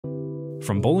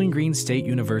From Bowling Green State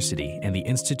University and the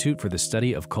Institute for the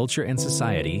Study of Culture and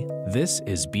Society, this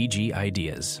is BG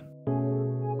Ideas.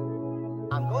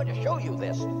 I'm going to show you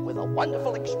this with a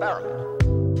wonderful experiment.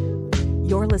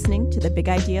 You're listening to the Big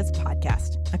Ideas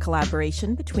Podcast, a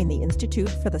collaboration between the Institute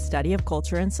for the Study of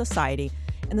Culture and Society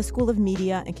and the School of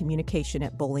Media and Communication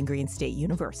at Bowling Green State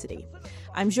University.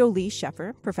 I'm Jolie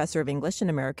Sheffer, Professor of English and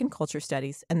American Culture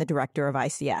Studies and the Director of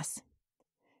ICS.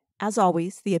 As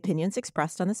always, the opinions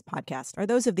expressed on this podcast are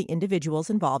those of the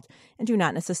individuals involved and do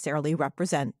not necessarily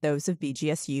represent those of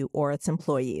BGSU or its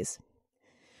employees.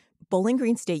 Bowling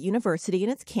Green State University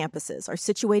and its campuses are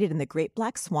situated in the Great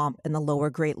Black Swamp in the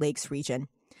lower Great Lakes region.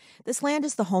 This land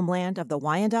is the homeland of the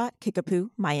Wyandot,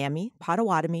 Kickapoo, Miami,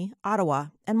 Potawatomi, Ottawa,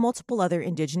 and multiple other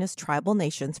indigenous tribal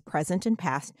nations present and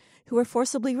past who were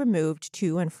forcibly removed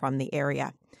to and from the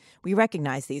area. We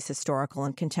recognize these historical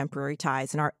and contemporary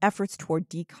ties in our efforts toward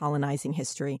decolonizing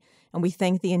history, and we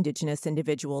thank the indigenous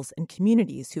individuals and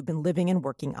communities who've been living and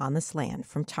working on this land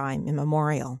from time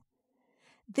immemorial.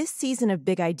 This season of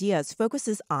Big Ideas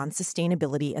focuses on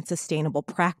sustainability and sustainable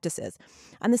practices.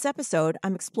 On this episode,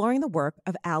 I'm exploring the work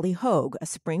of Alli Hoag, a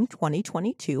spring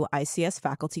 2022 ICS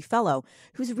Faculty Fellow,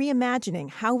 who's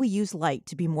reimagining how we use light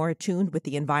to be more attuned with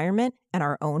the environment and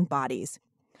our own bodies.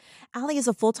 Alli is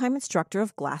a full-time instructor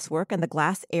of glasswork and the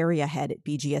glass area head at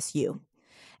BGSU.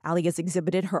 Alli has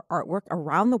exhibited her artwork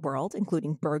around the world,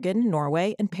 including Bergen,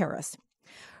 Norway, and Paris.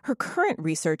 Her current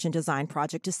research and design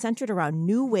project is centered around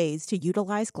new ways to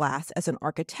utilize glass as an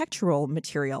architectural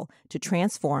material to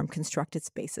transform constructed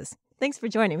spaces. Thanks for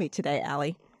joining me today,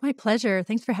 Alli. My pleasure.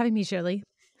 Thanks for having me, Jolie.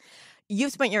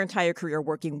 You've spent your entire career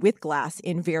working with glass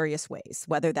in various ways,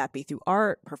 whether that be through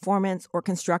art, performance, or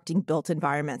constructing built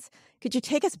environments. Could you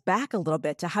take us back a little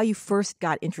bit to how you first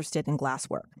got interested in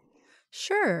glasswork?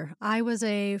 Sure. I was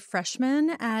a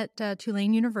freshman at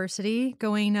Tulane University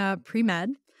going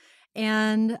pre-med,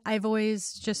 and I've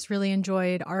always just really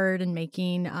enjoyed art and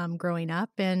making growing up.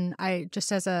 And I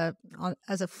just as a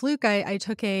fluke, I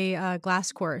took a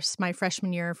glass course my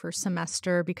freshman year for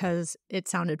semester because it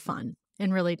sounded fun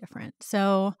and really different.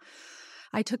 So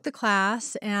I took the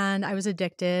class and I was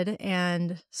addicted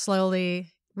and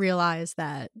slowly realized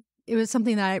that it was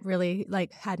something that I really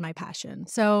had my passion.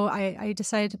 So I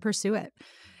decided to pursue it.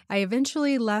 I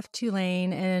eventually left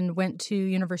Tulane and went to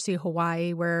University of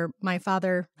Hawaii, where my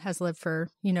father has lived for,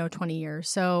 20 years.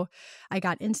 So I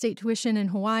got in-state tuition in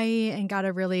Hawaii and got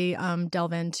to really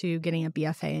delve into getting a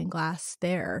BFA in glass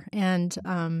there. And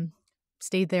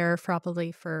stayed there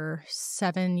probably for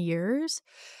 7 years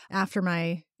after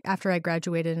I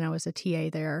graduated, and I was a TA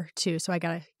there too. So I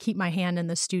got to keep my hand in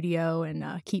the studio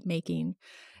and keep making.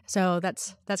 So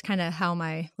that's kind of how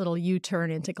my little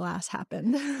U-turn into glass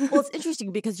happened. Well, it's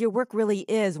interesting because your work really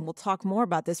is, and we'll talk more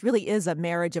about this, really is a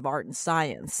marriage of art and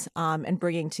science, and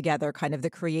bringing together kind of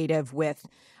the creative with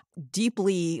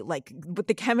deeply with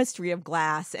the chemistry of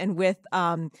glass and with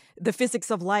the physics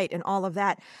of light and all of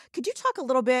that. Could you talk a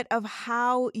little bit of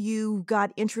how you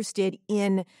got interested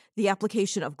in the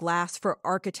application of glass for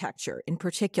architecture in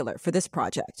particular for this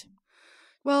project?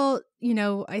 Well,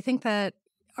 I think that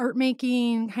art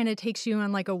making kind of takes you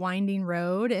on a winding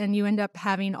road, and you end up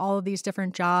having all of these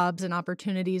different jobs and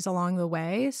opportunities along the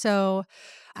way. So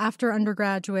after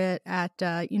undergraduate at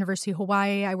University of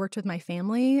Hawaii, I worked with my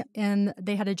family, and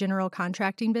they had a general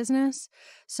contracting business.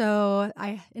 So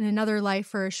in another life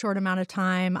for a short amount of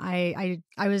time, I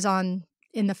was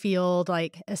in the field,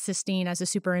 assisting as a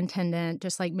superintendent,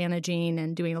 just managing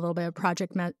and doing a little bit of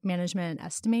project management and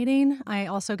estimating. I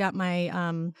also got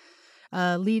my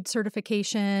LEED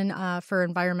certification for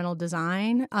environmental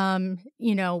design,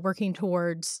 working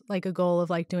towards a goal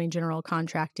of doing general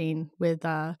contracting with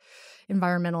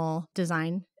environmental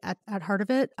design at heart of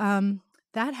it.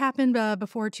 That happened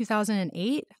before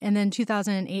 2008, and then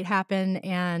 2008 happened,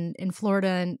 and in Florida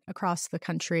and across the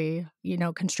country,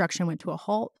 construction went to a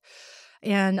halt.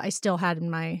 And I still had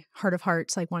in my heart of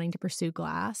hearts, wanting to pursue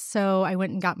glass. So I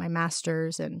went and got my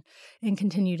master's and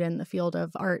continued in the field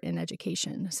of art and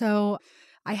education. So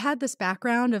I had this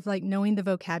background of knowing the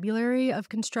vocabulary of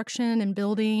construction and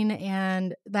building,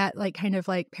 and that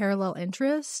parallel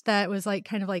interest that was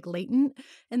latent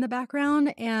in the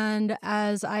background. And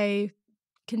as I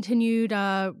continued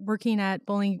working at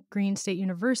Bowling Green State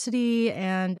University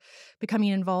and becoming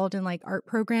involved in art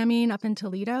programming up in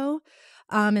Toledo,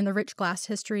 in the rich glass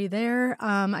history there,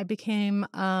 I became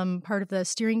part of the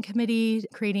steering committee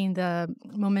creating the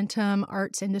Momentum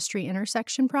Arts Industry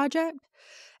Intersection Project.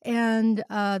 And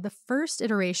the first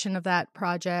iteration of that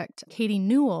project, Katie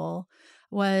Newell,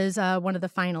 was one of the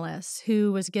finalists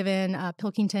who was given a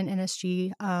Pilkington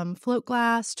NSG float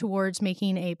glass towards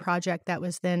making a project that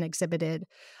was then exhibited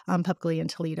publicly in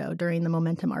Toledo during the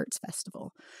Momentum Arts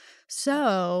Festival.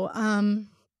 So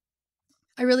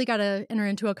I really got to enter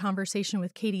into a conversation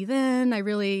with Katie then. I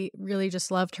really, really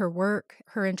just loved her work,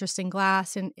 her interest in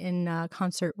glass in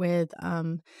concert with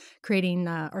creating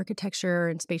architecture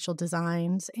and spatial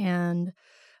designs. And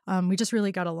we just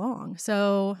really got along.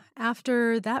 So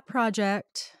after that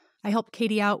project, I helped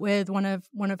Katie out with one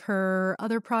of her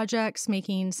other projects,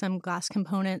 making some glass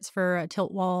components for a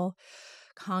tilt wall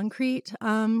concrete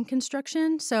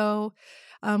construction. So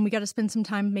we got to spend some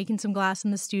time making some glass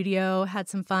in the studio, had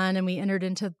some fun, and we entered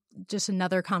into just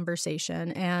another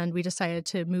conversation. And we decided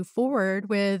to move forward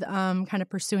with kind of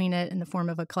pursuing it in the form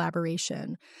of a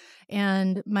collaboration.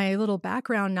 And my little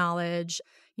background knowledge,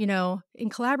 in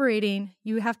collaborating,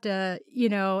 you have to,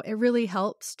 it really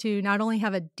helps to not only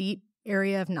have a deep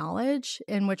area of knowledge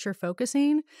in which you're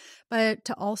focusing, but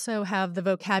to also have the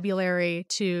vocabulary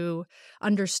to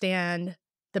understand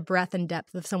the breadth and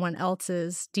depth of someone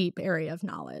else's deep area of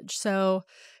knowledge. So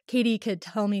Katie could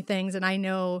tell me things and I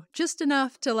know just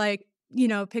enough to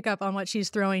pick up on what she's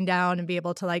throwing down and be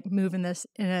able to move in this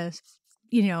in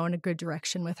a good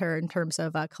direction with her in terms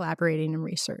of collaborating and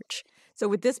research. So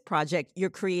with this project,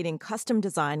 you're creating custom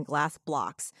designed glass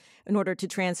blocks in order to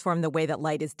transform the way that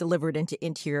light is delivered into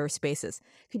interior spaces.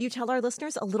 Could you tell our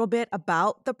listeners a little bit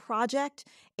about the project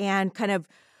and kind of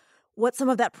what some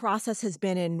of that process has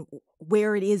been and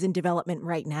where it is in development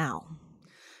right now?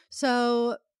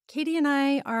 So Katie and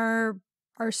I are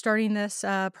starting this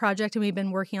project, and we've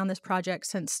been working on this project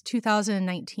since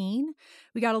 2019.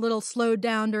 We got a little slowed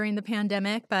down during the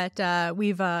pandemic, but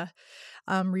we've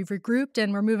regrouped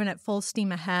and we're moving at full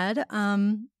steam ahead.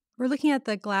 We're looking at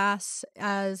the glass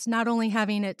as not only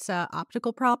having its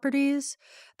optical properties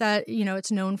that,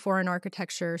 it's known for in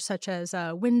architecture, such as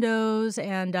windows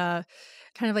and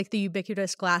kind of like the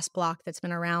ubiquitous glass block that's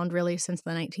been around really since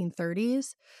the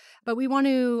 1930s. But we want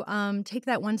to take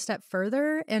that one step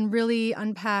further and really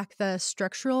unpack the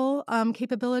structural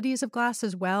capabilities of glass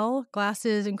as well. Glass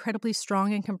is incredibly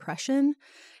strong in compression,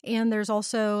 and there's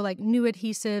also new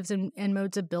adhesives and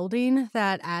modes of building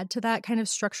that add to that kind of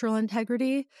structural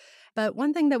integrity. But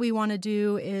one thing that we want to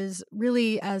do is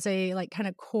really as a kind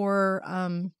of core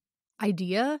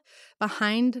idea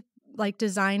behind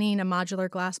designing a modular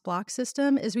glass block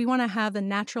system is we want to have the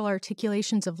natural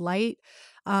articulations of light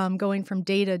going from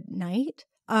day to night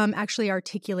actually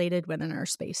articulated within our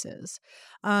spaces.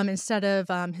 Instead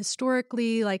of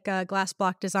historically, glass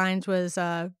block designs was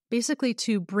basically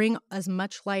to bring as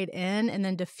much light in and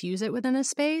then diffuse it within a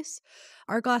space.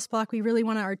 Our glass block, we really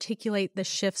want to articulate the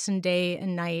shifts in day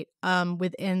and night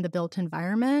within the built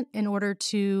environment in order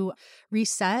to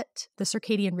reset the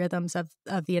circadian rhythms of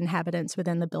the inhabitants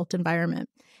within the built environment.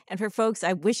 And for folks,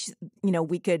 I wish,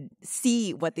 we could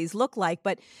see what these look like,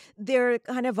 but they're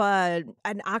kind of an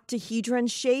octahedron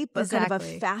shape, Exactly. Kind of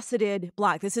a faceted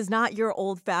block. This is not your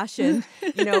old-fashioned,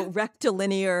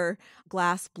 rectilinear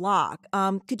glass block.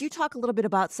 Could you talk a little bit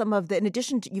about some of in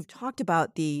addition to, you've talked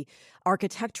about the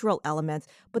architectural elements,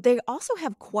 but they also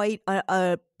have quite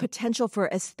a potential for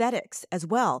aesthetics as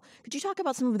well. Could you talk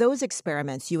about some of those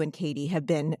experiments you and Katie have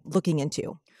been looking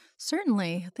into?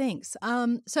 Certainly. Thanks.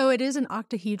 So it is an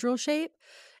octahedral shape.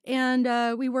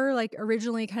 And we were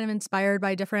originally kind of inspired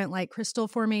by different crystal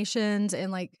formations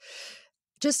and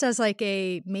just as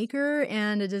a maker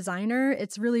and a designer,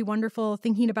 it's really wonderful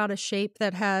thinking about a shape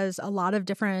that has a lot of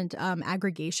different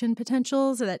aggregation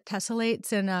potentials that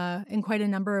tessellates in quite a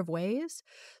number of ways.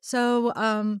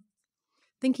 So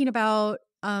thinking about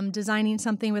designing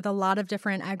something with a lot of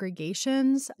different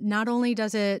aggregations, not only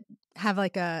does it have a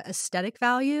aesthetic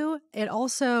value, it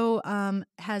also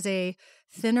has a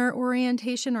thinner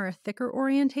orientation or a thicker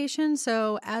orientation.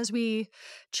 So as we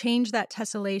change that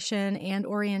tessellation and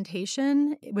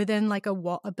orientation within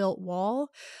a built wall,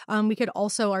 we could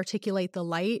also articulate the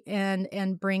light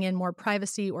and bring in more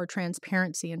privacy or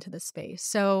transparency into the space.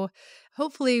 So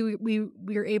hopefully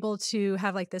we're able to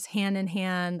have this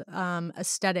hand-in-hand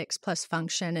aesthetics plus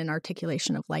function and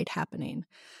articulation of light happening.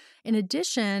 In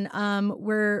addition,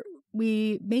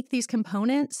 we make these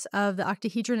components of the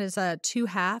octahedron as two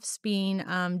halves being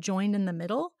joined in the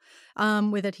middle.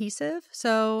 with adhesive.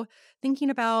 So thinking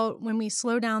about when we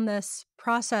slow down this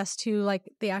process to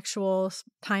like the actual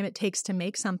time it takes to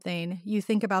make something, you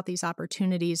think about these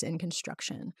opportunities in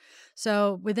construction.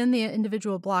 So within the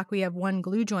individual block, we have one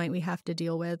glue joint we have to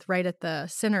deal with right at the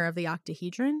center of the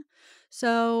octahedron.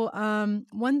 So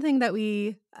one thing that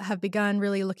we have begun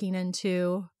really looking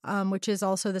into, which is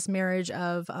also this marriage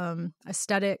of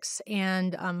aesthetics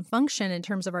and function in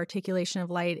terms of articulation of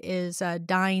light, is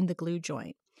dyeing the glue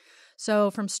joint.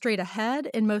 So from straight ahead,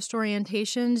 in most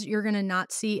orientations, you're going to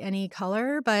not see any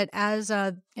color, but as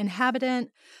an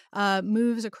inhabitant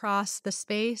moves across the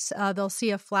space, they'll see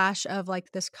a flash of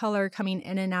like this color coming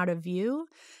in and out of view.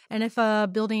 And if a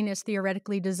building is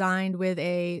theoretically designed with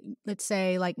a, let's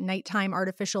say, like nighttime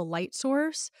artificial light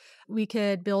source, we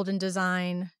could build and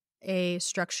design a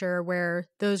structure where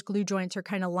those glue joints are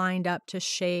kind of lined up to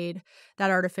shade that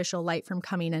artificial light from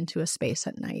coming into a space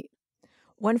at night.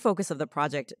 One focus of the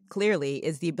project, clearly,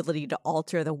 is the ability to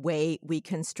alter the way we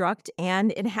construct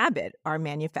and inhabit our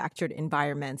manufactured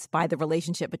environments by the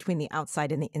relationship between the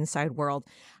outside and the inside world.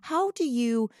 How do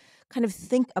you kind of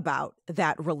think about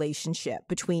that relationship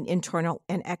between internal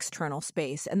and external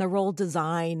space and the role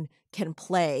design can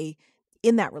play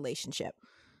in that relationship?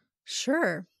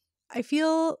 Sure. I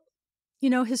feel,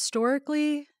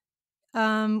 historically,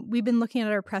 we've been looking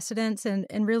at our precedents and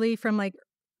really from like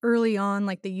early on,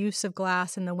 like the use of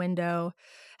glass in the window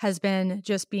has been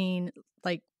just being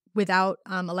like without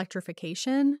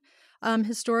electrification,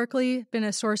 historically been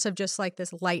a source of just like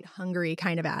this light hungry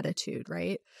kind of attitude,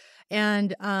 right?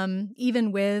 And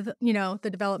even with, the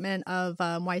development of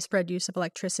widespread use of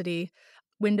electricity,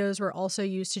 windows were also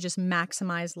used to just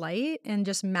maximize light and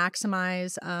just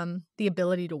maximize the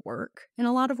ability to work in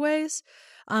a lot of ways,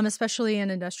 especially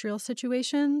in industrial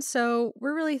situations. So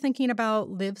we're really thinking about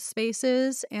lived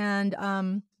spaces and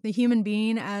the human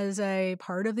being as a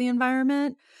part of the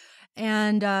environment.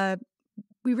 And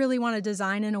we really want to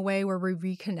design in a way where we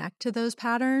reconnect to those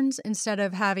patterns instead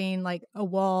of having like a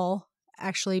wall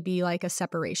actually be like a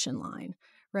separation line,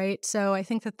 right? So I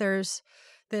think that there's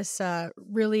this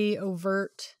really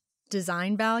overt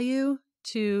design value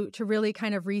to really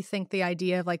kind of rethink the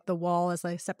idea of like the wall as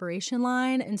like a separation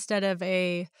line instead of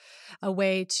a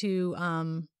way to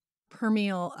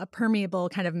permeable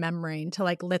kind of membrane to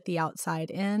like let the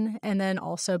outside in, and then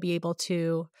also be able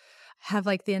to have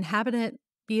like the inhabitant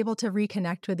be able to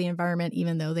reconnect with the environment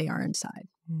even though they are inside.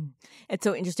 It's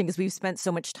so interesting because we've spent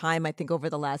so much time, I think, over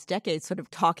the last decade sort of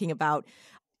talking about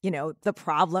the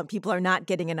problem. People are not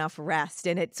getting enough rest.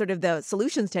 And it's sort of the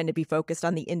solutions tend to be focused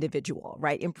on the individual,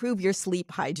 right? Improve your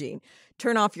sleep hygiene,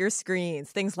 turn off your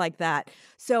screens, things like that.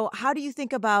 So how do you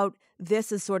think about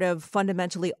this as sort of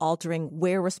fundamentally altering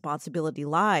where responsibility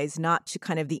lies, not to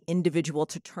kind of the individual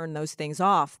to turn those things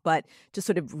off, but to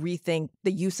sort of rethink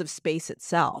the use of space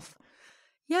itself?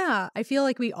 Yeah, I feel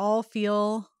like we all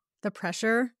feel the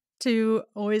pressure to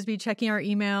always be checking our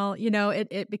email.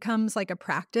 It becomes like a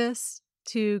practice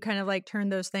to kind of like turn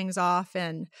those things off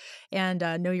and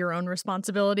know your own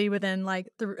responsibility within like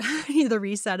the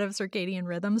reset of circadian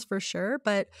rhythms for sure.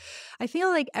 But I feel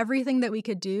like everything that we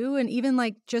could do, and even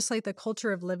like just like the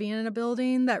culture of living in a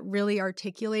building that really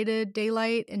articulated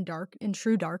daylight and dark and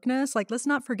true darkness, like let's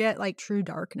not forget like true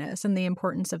darkness and the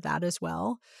importance of that as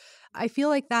well. I feel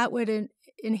like that would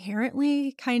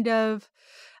inherently kind of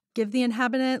give the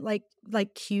inhabitant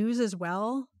like cues as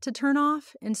well to turn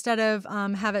off instead of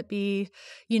have it be,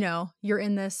 you're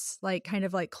in this like kind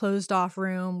of like closed off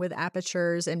room with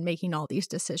apertures and making all these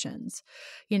decisions.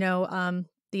 The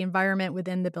environment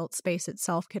within the built space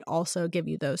itself could also give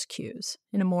you those cues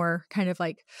in a more kind of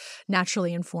like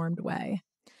naturally informed way.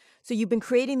 So you've been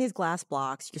creating these glass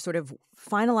blocks, you're sort of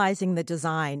finalizing the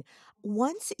design.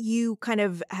 Once you kind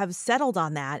of have settled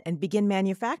on that and begin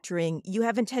manufacturing, you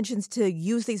have intentions to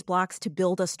use these blocks to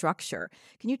build a structure.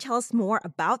 Can you tell us more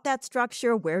about that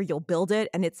structure, where you'll build it,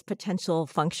 and its potential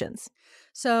functions?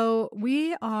 So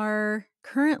we are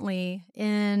currently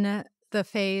in the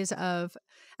phase of,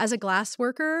 as a glass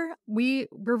worker, we're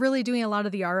really doing a lot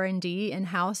of the R&D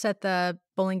in-house at the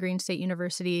Bowling Green State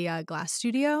University Glass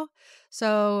Studio.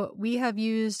 So we have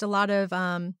used a lot of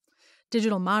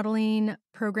digital modeling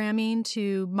programming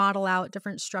to model out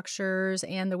different structures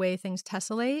and the way things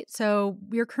tessellate. So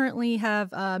we currently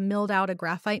have milled out a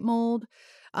graphite mold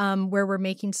where we're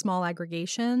making small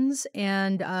aggregations.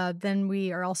 And then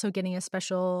we are also getting a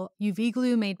special UV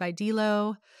glue made by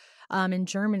Delo in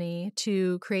Germany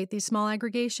to create these small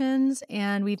aggregations.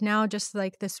 And we've now just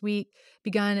like this week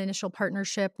begun initial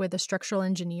partnership with a structural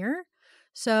engineer.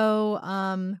 So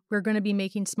we're going to be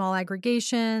making small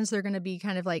aggregations. They're going to be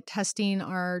kind of like testing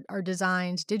our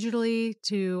designs digitally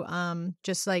to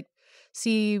just like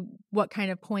see what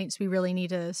kind of points we really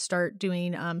need to start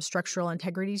doing structural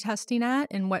integrity testing at,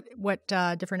 and what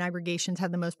different aggregations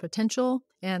have the most potential,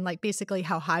 and like basically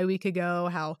how high we could go,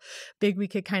 how big we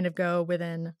could kind of go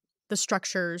within the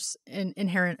structure's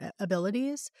inherent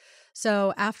abilities.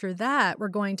 So after that, we're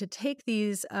going to take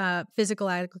these physical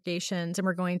aggregations and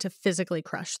we're going to physically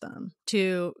crush them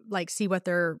to like see what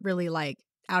they're really like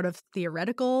out of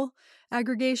theoretical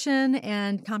aggregation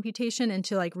and computation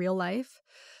into like real life.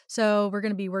 So we're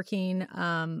going to be working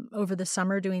over the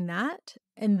summer doing that.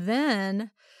 And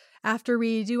then after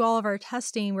we do all of our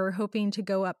testing, we're hoping to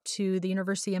go up to the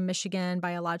University of Michigan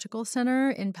Biological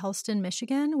Center in Pellston,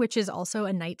 Michigan, which is also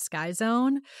a night sky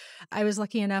zone. I was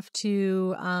lucky enough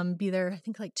to be there, I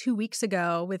think like 2 weeks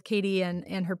ago with Katie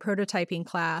and her prototyping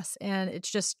class, and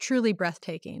it's just truly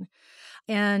breathtaking.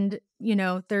 And, you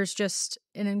know, there's just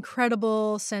an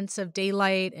incredible sense of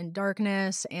daylight and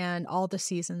darkness and all the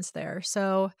seasons there.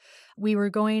 So we were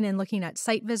going and looking at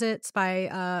site visits by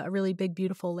a really big,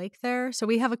 beautiful lake there. So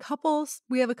we have a couple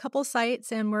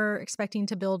sites, and we're expecting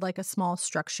to build like a small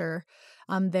structure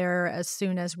there as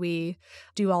soon as we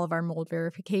do all of our mold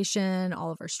verification,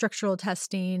 all of our structural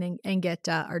testing, and get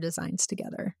our designs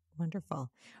together.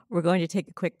 Wonderful. We're going to take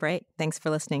a quick break. Thanks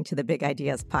for listening to the Big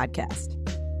Ideas podcast.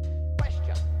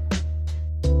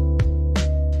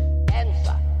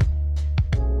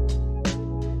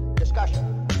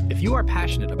 If you are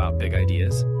passionate about big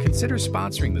ideas, consider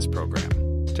sponsoring this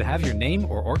program. To have your name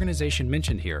or organization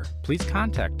mentioned here, please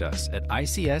contact us at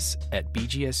ics@bgsu.edu.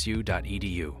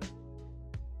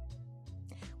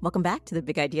 Welcome back to the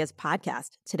Big Ideas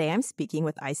podcast. Today I'm speaking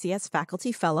with ICS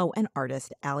Faculty Fellow and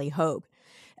artist Alli Hoag.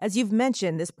 As you've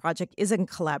mentioned, this project is in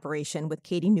collaboration with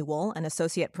Katie Newell, an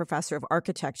associate professor of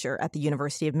architecture at the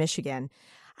University of Michigan.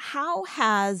 How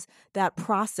has that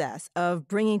process of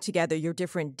bringing together your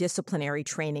different disciplinary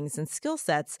trainings and skill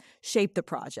sets shaped the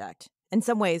project? In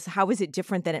some ways, how is it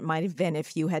different than it might have been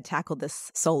if you had tackled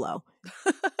this solo?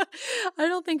 I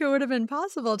don't think it would have been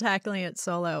possible tackling it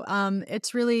solo.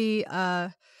 It's really,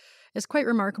 it's quite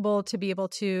remarkable to be able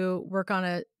to work on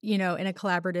it, in a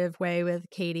collaborative way with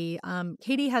Katie.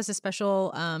 Katie has a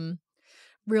special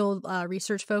real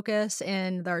research focus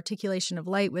in the articulation of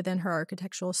light within her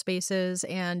architectural spaces,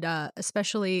 and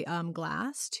especially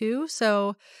glass too.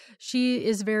 So she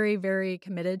is very, very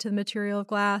committed to the material of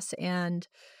glass, and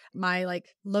my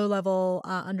low-level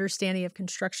understanding of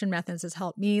construction methods has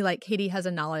helped me. Katie has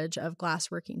a knowledge of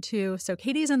glass working too. So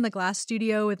Katie's in the glass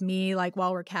studio with me,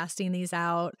 while we're casting these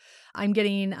out. I'm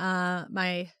getting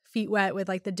my feet wet with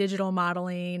the digital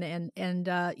modeling,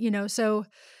 and so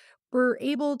we're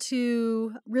able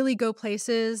to really go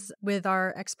places with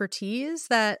our expertise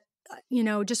that,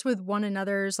 just with one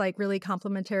another's really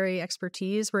complementary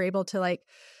expertise, we're able to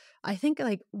I think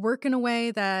work in a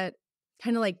way that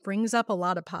kind of brings up a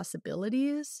lot of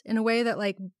possibilities in a way that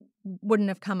wouldn't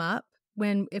have come up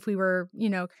if we were,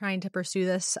 trying to pursue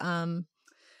this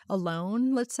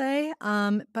alone, let's say.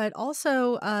 But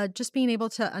also just being able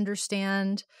to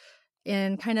understand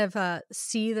and kind of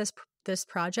see this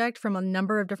project from a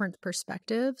number of different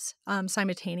perspectives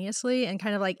simultaneously, and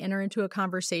kind of enter into a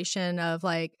conversation of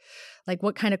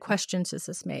what kind of questions does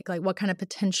this make? What kind of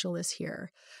potential is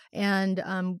here? And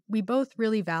we both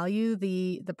really value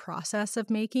the process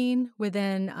of making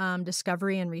within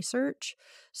discovery and research.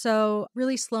 So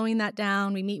really slowing that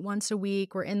down. We meet once a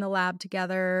week. We're in the lab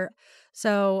together.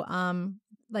 So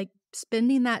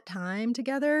spending that time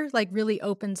together really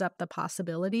opens up the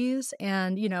possibilities.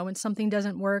 And, when something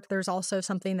doesn't work, there's also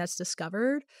something that's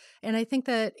discovered. And I think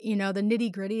that, the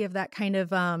nitty-gritty of that kind of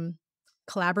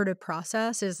collaborative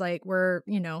process is that's where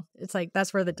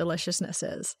the deliciousness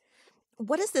is.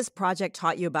 What has this project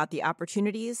taught you about the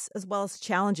opportunities as well as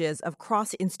challenges of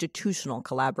cross-institutional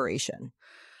collaboration?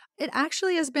 It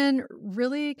actually has been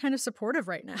really kind of supportive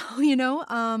right now,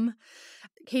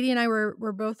 Katie and I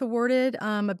were both awarded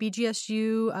a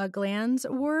BGSU Glands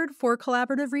Award for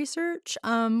collaborative research,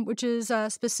 which is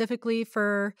specifically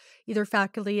for either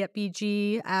faculty at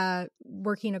BG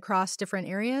working across different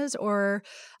areas, or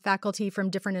faculty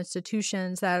from different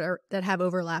institutions that have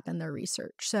overlap in their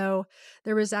research. So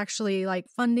there was actually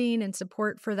funding and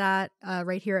support for that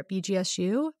right here at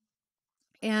BGSU.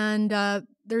 And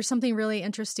there's something really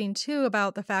interesting too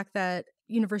about the fact that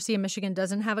University of Michigan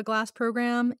doesn't have a glass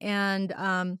program, and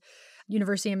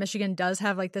University of Michigan does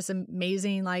have this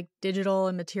amazing digital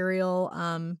and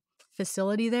material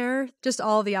facility there. Just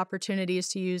all the opportunities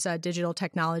to use digital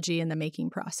technology in the making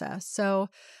process. So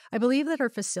I believe that our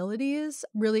facilities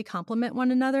really complement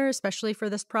one another, especially for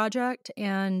this project.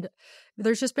 And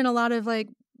there's just been a lot of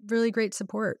really great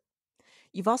support.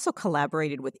 You've also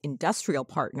collaborated with industrial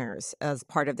partners as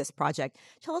part of this project.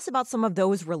 Tell us about some of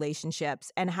those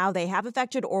relationships and how they have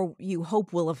affected or you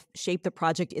hope will have shaped the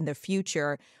project in the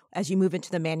future as you move into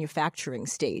the manufacturing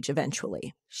stage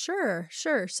eventually. Sure.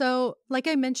 So like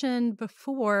I mentioned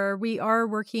before, we are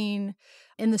working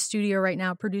in the studio right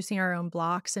now, producing our own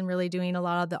blocks and really doing a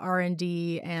lot of the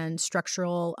R&D and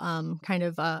structural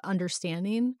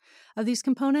understanding of these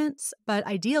components. But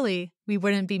ideally, we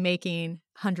wouldn't be making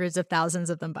hundreds of thousands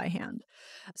of them by hand.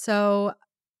 So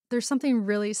there's something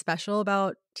really special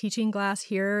about teaching glass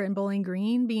here in Bowling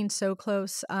Green, being so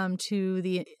close to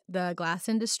the glass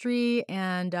industry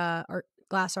and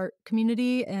glass art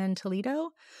community in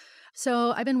Toledo.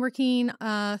 So I've been working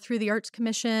through the Arts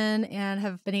Commission and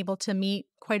have been able to meet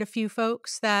quite a few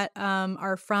folks that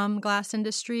are from glass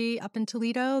industry up in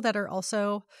Toledo that are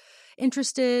also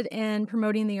interested in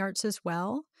promoting the arts as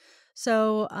well.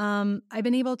 So I've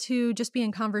been able to just be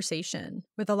in conversation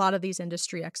with a lot of these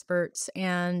industry experts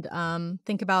and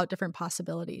think about different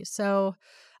possibilities. So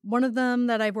one of them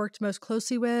that I've worked most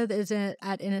closely with is at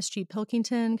NSG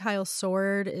Pilkington. Kyle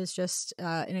Sword is just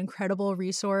an incredible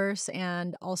resource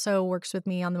and also works with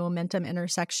me on the Momentum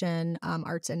Intersection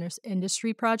Arts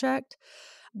Industry Project,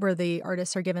 where the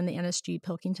artists are given the NSG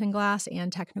Pilkington glass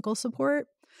and technical support.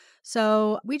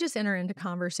 So we just enter into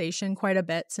conversation quite a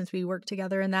bit since we work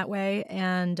together in that way.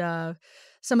 And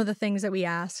some of the things that we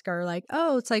ask are like,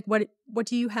 oh, it's like, what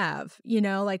do you have?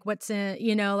 Like what's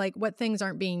in, like what things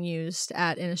aren't being used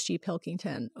at NSG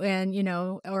Pilkington? And,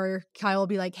 or Kyle will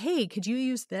be like, hey, could you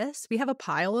use this? We have a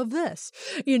pile of this,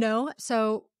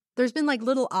 So there's been like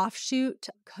little offshoot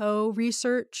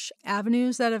co-research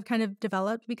avenues that have kind of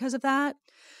developed because of that.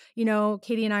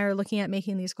 Katie and I are looking at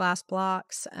making these glass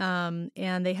blocks, and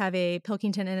they have a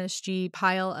Pilkington NSG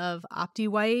pile of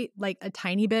OptiWhite, like a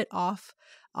tiny bit off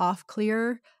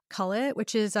clear cullet,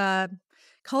 which is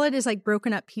cullet is like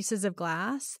broken up pieces of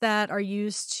glass that are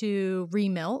used to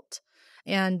remelt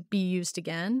and be used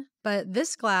again. But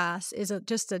this glass is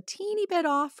just a teeny bit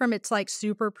off from its like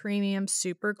super premium,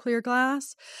 super clear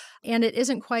glass. And it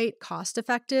isn't quite cost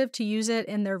effective to use it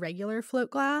in their regular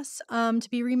float glass to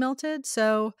be remelted.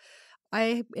 So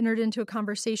I entered into a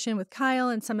conversation with Kyle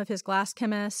and some of his glass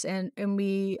chemists, and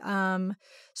we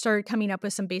started coming up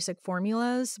with some basic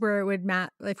formulas where it would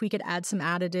if we could add some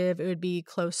additive, it would be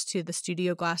close to the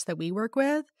studio glass that we work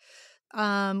with.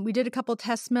 We did a couple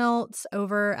test melts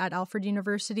over at Alfred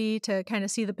University to kind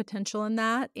of see the potential in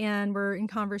that, and we're in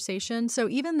conversation. So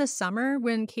even this summer,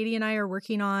 when Katie and I are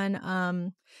working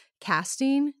on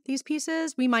casting these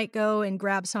pieces, we might go and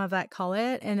grab some of that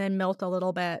cullet and then melt a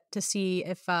little bit to see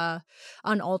if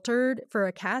unaltered for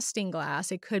a casting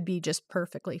glass, it could be just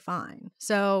perfectly fine.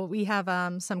 So we have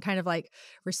some kind of like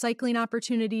recycling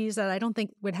opportunities that I don't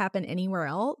think would happen anywhere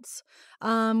else.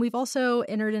 We've also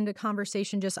entered into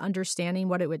conversation just understanding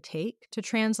what it would take to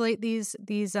translate these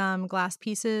glass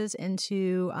pieces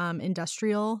into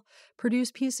industrial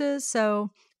produced pieces. So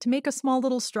to make a small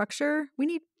little structure, we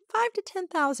need 5,000 to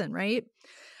 10,000, right?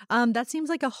 That seems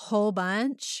like a whole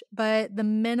bunch, but the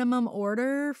minimum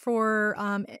order for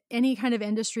any kind of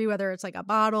industry, whether it's like a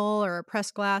bottle or a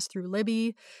pressed glass through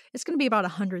Libby, it's going to be about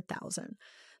 100,000.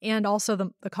 And also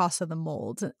the cost of the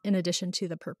molds in addition to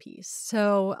the per piece.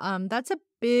 So that's a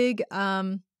big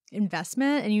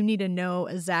investment, and you need to know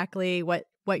exactly what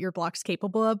your block's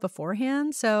capable of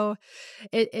beforehand. So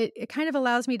it kind of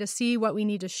allows me to see what we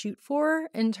need to shoot for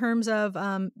in terms of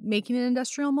making an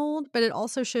industrial mold, but it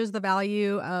also shows the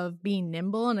value of being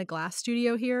nimble in a glass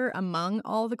studio here among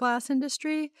all the glass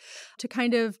industry to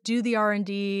kind of do the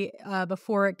R&D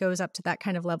before it goes up to that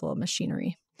kind of level of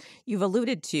machinery. You've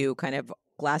alluded to kind of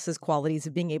glass's qualities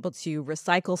of being able to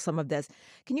recycle some of this.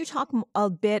 Can you talk a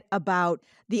bit about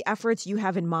the efforts you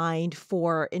have in mind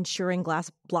for ensuring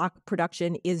glass block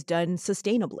production is done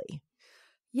sustainably?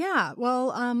 Yeah,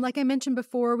 well, like I mentioned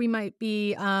before, we might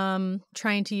be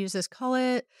trying to use this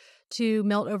cullet to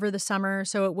melt over the summer,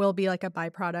 so it will be like a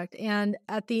byproduct. And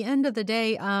at the end of the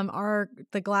day,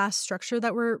 the glass structure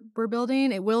that we're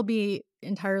building, it will be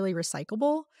entirely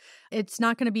recyclable. It's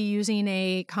not going to be using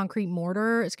a concrete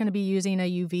mortar. It's going to be using a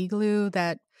UV glue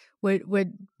that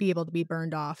would be able to be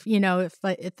burned off.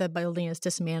 If the building is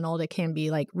dismantled, it can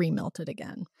be like remelted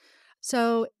again.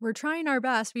 So we're trying our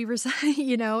best.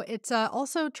 It's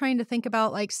also trying to think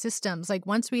about like systems. Like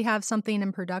once we have something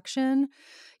in production,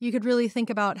 you could really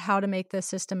think about how to make the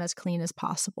system as clean as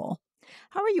possible.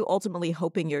 How are you ultimately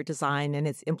hoping your design and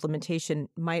its implementation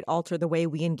might alter the way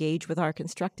we engage with our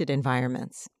constructed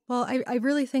environments? Well, I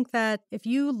really think that if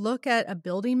you look at a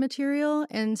building material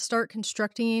and start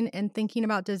constructing and thinking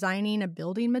about designing a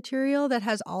building material that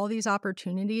has all these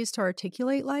opportunities to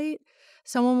articulate light,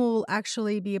 someone will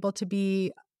actually be able to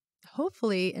be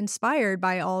hopefully inspired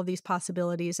by all of these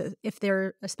possibilities if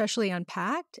they're especially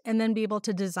unpacked, and then be able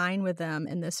to design with them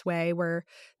in this way where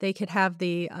they could have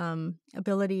the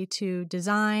ability to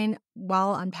design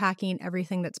while unpacking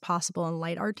everything that's possible in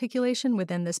light articulation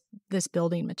within this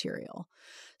building material.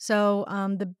 So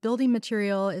the building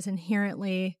material is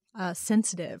inherently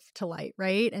sensitive to light,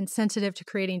 right? And sensitive to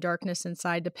creating darkness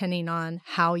inside depending on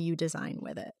how you design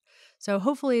with it. So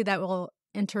hopefully that will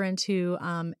enter into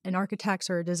an architect's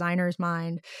or a designer's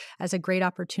mind as a great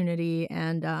opportunity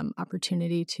and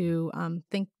opportunity to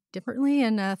think differently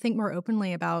and think more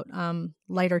openly about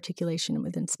light articulation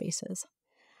within spaces.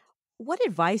 What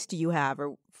advice do you have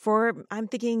for, I'm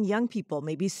thinking, young people,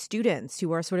 maybe students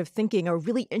who are sort of thinking or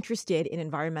really interested in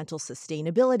environmental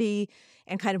sustainability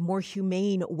and kind of more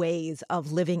humane ways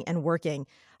of living and working?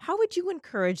 How would you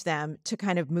encourage them to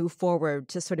kind of move forward,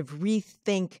 to sort of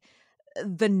rethink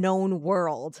the known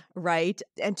world, right?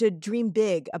 And to dream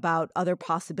big about other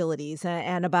possibilities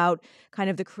and about kind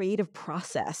of the creative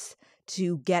process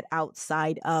to get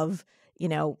outside of,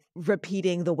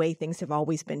 repeating the way things have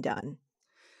always been done?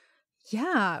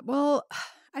 Yeah, well,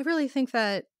 I really think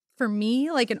that for me,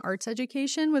 like an arts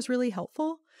education was really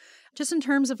helpful just in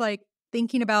terms of like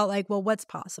thinking about like, well, what's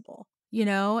possible,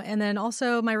 and then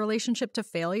also my relationship to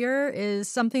failure is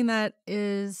something that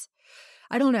is,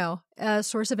 I don't know, a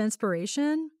source of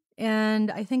inspiration. And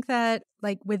I think that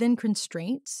like within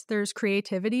constraints, there's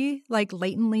creativity like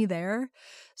latently there.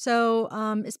 So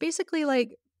it's basically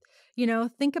like,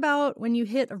 think about when you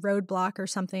hit a roadblock or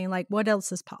something, like what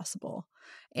else is possible?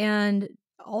 And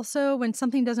also when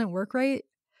something doesn't work right,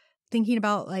 thinking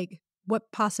about like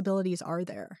what possibilities are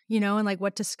there, and like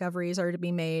what discoveries are to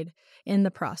be made in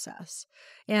the process.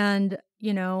 And,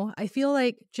 I feel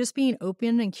like just being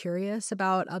open and curious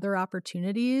about other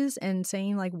opportunities and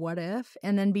saying like, what if,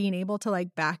 and then being able to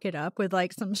like back it up with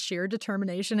like some sheer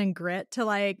determination and grit to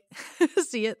like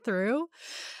see it through.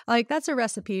 Like that's a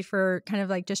recipe for kind of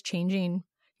like just changing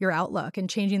your outlook and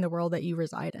changing the world that you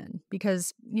reside in.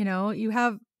 Because, you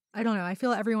have, I don't know, I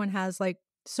feel everyone has like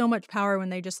so much power when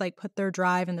they just like put their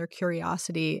drive and their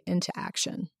curiosity into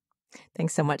action.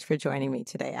 Thanks so much for joining me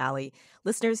today, Alli.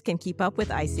 Listeners can keep up with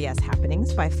ICS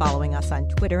happenings by following us on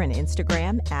Twitter and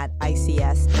Instagram at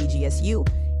ICS BGSU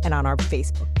and on our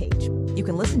Facebook page. You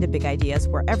can listen to Big Ideas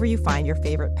wherever you find your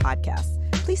favorite podcasts.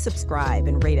 Please subscribe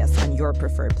and rate us on your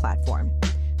preferred platform.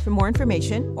 For more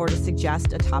information or to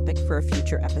suggest a topic for a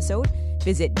future episode,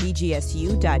 visit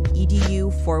bgsu.edu/BG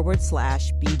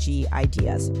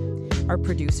Ideas. Our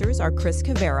producers are Chris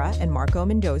Cavera and Marco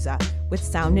Mendoza, with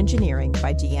sound engineering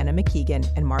by DeAnna MacKeigan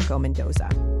and Marco Mendoza.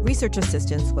 Research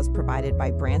assistance was provided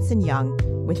by Branson Young,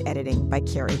 with editing by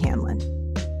Kari Hanlin.